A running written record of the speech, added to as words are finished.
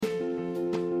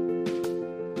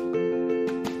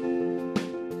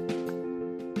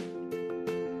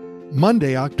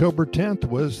Monday, October 10th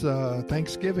was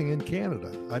Thanksgiving in Canada.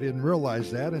 I didn't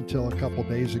realize that until a couple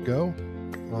days ago.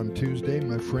 On Tuesday,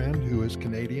 my friend, who is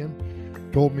Canadian,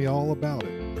 told me all about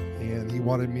it, and he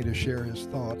wanted me to share his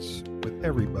thoughts with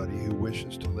everybody who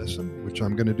wishes to listen, which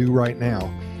I'm going to do right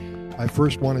now. I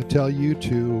first want to tell you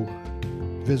to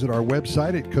visit our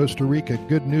website at Costa Rica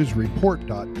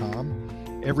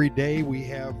GoodNewsReport.com. Every day we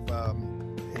have a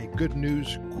Good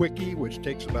News Quickie, which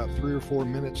takes about 3 or 4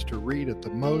 minutes to read at the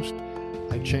most.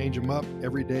 I change them up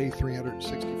every day,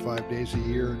 365 days a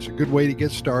year. It's a good way to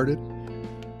get started.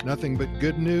 Nothing but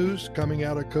good news coming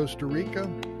out of Costa Rica.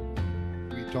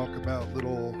 We talk about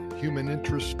little human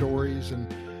interest stories, and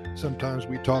sometimes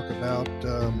we talk about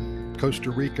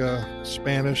Costa Rica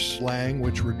Spanish slang,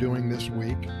 which we're doing this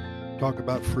week. Talk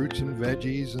about fruits and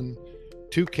veggies and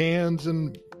toucans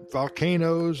and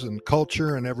volcanoes and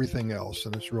culture and everything else,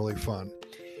 and it's really fun.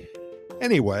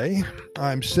 Anyway,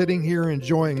 I'm sitting here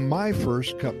enjoying my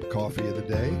first cup of coffee of the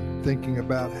day, thinking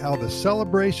about how the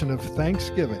celebration of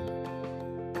Thanksgiving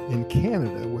in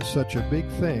Canada was such a big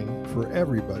thing for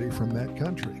everybody from that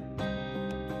country.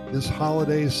 This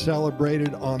holiday is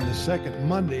celebrated on the second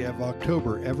Monday of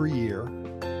October every year,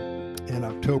 and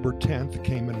October 10th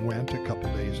came and went a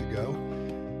couple days ago.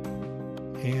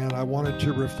 And I wanted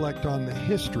to reflect on the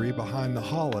history behind the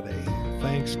holiday.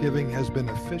 Thanksgiving has been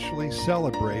officially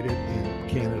celebrated in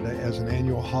Canada as an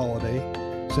annual holiday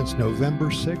since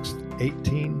November 6th,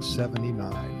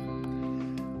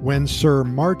 1879, when Sir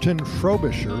Martin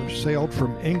Frobisher sailed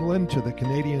from England to the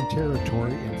Canadian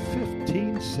territory in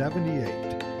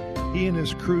 1578. He and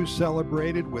his crew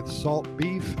celebrated with salt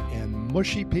beef and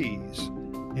mushy peas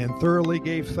and thoroughly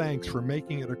gave thanks for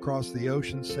making it across the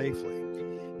ocean safely.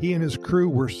 He and his crew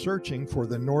were searching for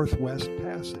the Northwest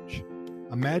Passage.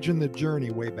 Imagine the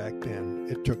journey way back then.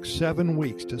 It took 7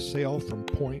 weeks to sail from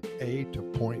point A to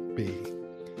point B.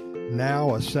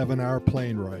 Now a 7-hour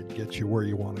plane ride gets you where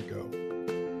you want to go.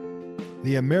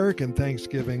 The American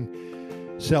Thanksgiving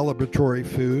celebratory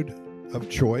food of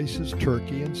choice is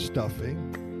turkey and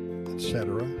stuffing,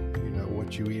 etc. You know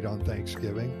what you eat on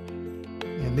Thanksgiving.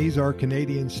 And these are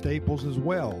Canadian staples as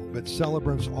well, but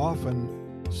celebrants often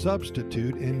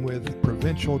substitute in with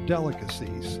provincial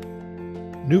delicacies.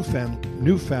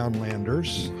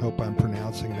 Newfoundlanders, hope I'm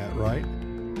pronouncing that right,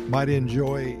 might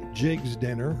enjoy Jig's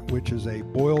dinner, which is a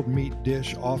boiled meat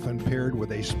dish often paired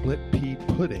with a split pea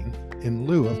pudding in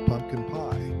lieu of pumpkin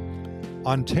pie.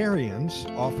 Ontarians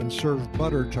often serve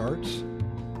butter tarts,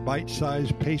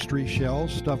 bite-sized pastry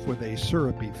shells stuffed with a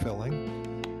syrupy filling.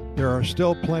 There are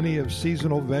still plenty of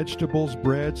seasonal vegetables,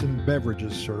 breads, and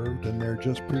beverages served, and they're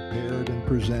just prepared and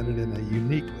presented in a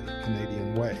uniquely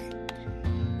Canadian way.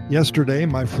 Yesterday,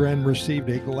 my friend raised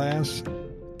a glass,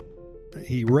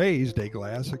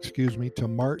 to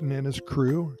Martin and his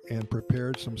crew and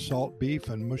prepared some salt beef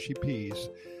and mushy peas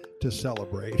to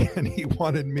celebrate. And he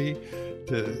wanted me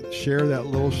to share that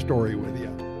little story with you.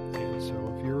 And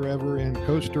so if you're ever in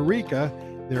Costa Rica,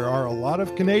 there are a lot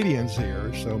of Canadians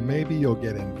here, so maybe you'll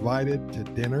get invited to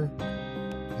dinner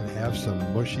and have some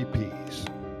mushy peas.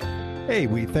 Hey,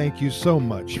 we thank you so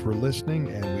much for listening,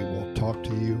 and we will talk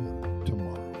to you tomorrow.